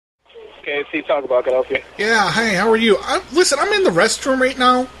Okay, see, talk about it. Okay. Yeah, hey, how are you? Listen, I'm in the restroom right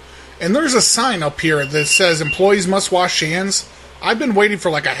now, and there's a sign up here that says employees must wash hands. I've been waiting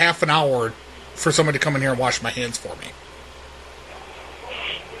for like a half an hour for somebody to come in here and wash my hands for me.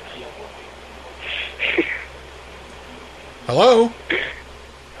 Hello?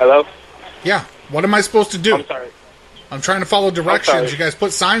 Hello? Yeah, what am I supposed to do? I'm sorry. I'm trying to follow directions. You guys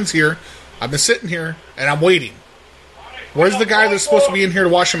put signs here. I've been sitting here, and I'm waiting. Where's the guy that's supposed to be in here to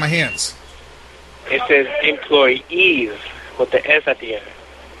wash my hands? It says employees with the S at the end.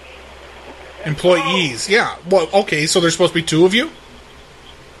 Employees, yeah. Well, okay, so there's supposed to be two of you?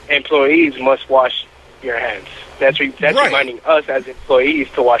 Employees must wash your hands. That's right. Reminding us as employees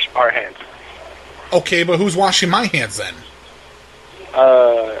to wash our hands. Okay, but who's washing my hands then?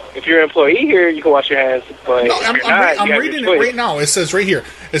 If you're an employee here, you can wash your hands. But no, I'm reading it right now. It says right here.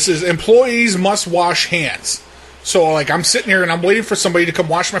 It says employees must wash hands. So, like, I'm sitting here and I'm waiting for somebody to come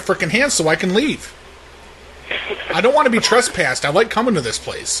wash my freaking hands so I can leave. I don't want to be trespassed. I like coming to this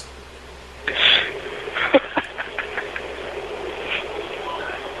place.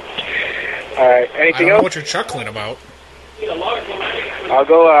 All right. Anything else? I don't know what you're chuckling about.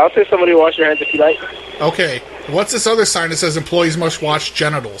 I'll send somebody to wash your hands if you like. Okay. What's this other sign that says employees must wash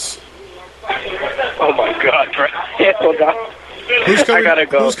genitals? Oh my God, bro. Hold on. Who's coming, I gotta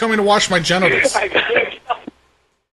go. Who's coming to wash my genitals? I gotta